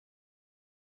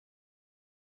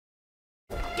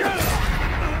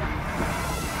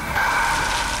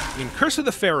In Curse of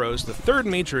the Pharaohs, the third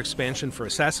major expansion for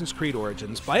Assassin's Creed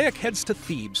Origins, Bayek heads to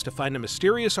Thebes to find a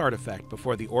mysterious artifact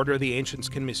before the Order of the Ancients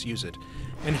can misuse it,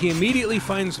 and he immediately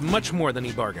finds much more than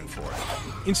he bargained for.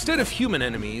 Instead of human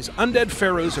enemies, undead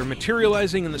pharaohs are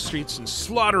materializing in the streets and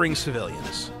slaughtering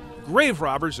civilians. Grave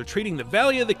robbers are treating the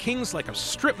Valley of the Kings like a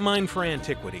strip mine for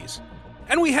antiquities.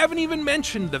 And we haven't even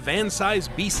mentioned the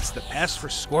van-sized beasts that pass for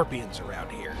scorpions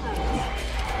around here.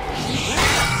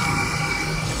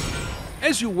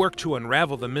 As you work to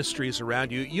unravel the mysteries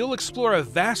around you, you'll explore a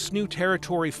vast new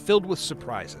territory filled with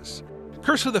surprises.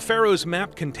 Curse of the Pharaohs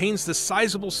map contains the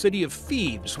sizable city of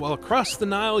Thebes, while across the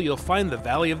Nile you'll find the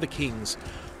Valley of the Kings,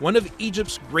 one of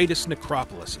Egypt's greatest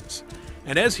necropolises.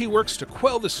 And as he works to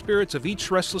quell the spirits of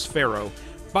each restless pharaoh,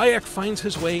 Bayek finds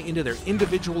his way into their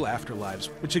individual afterlives,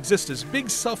 which exist as big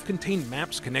self-contained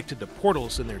maps connected to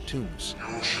portals in their tombs.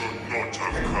 You should not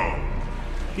have come.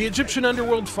 The Egyptian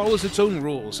underworld follows its own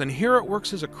rules, and here it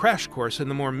works as a crash course in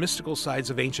the more mystical sides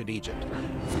of ancient Egypt.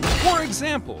 For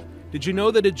example, did you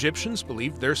know that Egyptians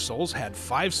believed their souls had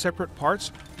 5 separate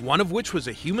parts, one of which was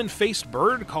a human-faced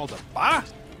bird called a ba?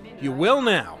 You will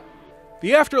now.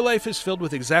 The afterlife is filled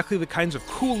with exactly the kinds of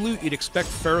cool loot you'd expect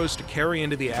pharaohs to carry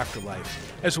into the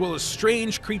afterlife, as well as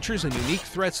strange creatures and unique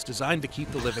threats designed to keep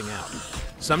the living out.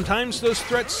 Sometimes those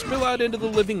threats spill out into the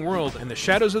living world, and the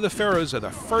Shadows of the Pharaohs are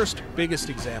the first biggest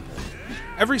example.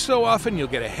 Every so often you'll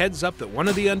get a heads up that one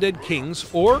of the undead kings,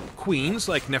 or queens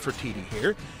like Nefertiti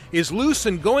here, is loose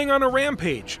and going on a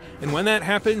rampage, and when that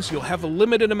happens you'll have a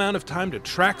limited amount of time to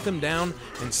track them down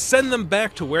and send them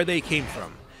back to where they came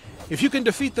from. If you can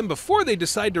defeat them before they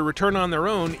decide to return on their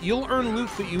own, you'll earn loot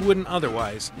that you wouldn't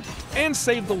otherwise, and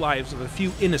save the lives of a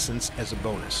few innocents as a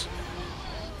bonus.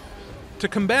 To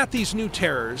combat these new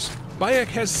terrors, Bayek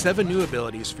has 7 new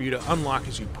abilities for you to unlock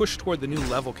as you push toward the new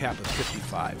level cap of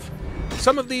 55.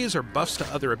 Some of these are buffs to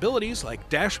other abilities like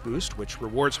Dash Boost, which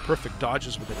rewards perfect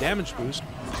dodges with a damage boost,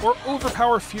 or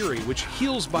Overpower Fury, which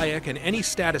heals Bayek and any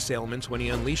status ailments when he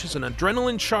unleashes an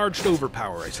adrenaline-charged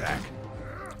overpower attack.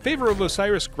 Favor of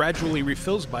Osiris gradually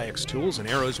refills Bayek's tools and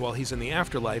arrows while he's in the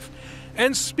afterlife.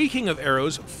 And speaking of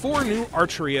arrows, 4 new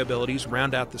archery abilities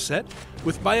round out the set,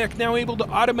 with Bayek now able to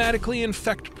automatically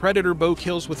infect predator bow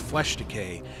kills with flesh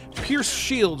decay, pierce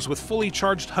shields with fully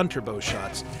charged hunter bow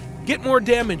shots, get more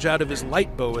damage out of his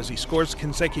light bow as he scores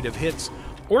consecutive hits,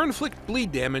 or inflict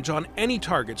bleed damage on any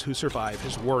targets who survive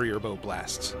his warrior bow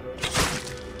blasts.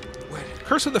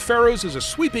 Curse of the Pharaohs is a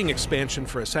sweeping expansion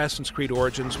for Assassin's Creed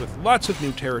Origins with lots of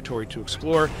new territory to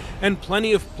explore and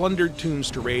plenty of plundered tombs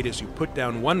to raid as you put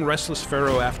down one restless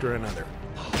pharaoh after another.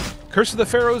 Curse of the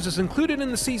Pharaohs is included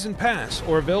in the Season Pass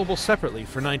or available separately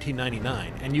for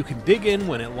 $19.99, and you can dig in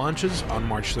when it launches on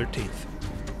March 13th.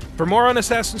 For more on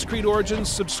Assassin's Creed Origins,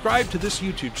 subscribe to this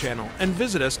YouTube channel and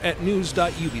visit us at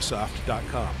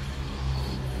news.ubisoft.com.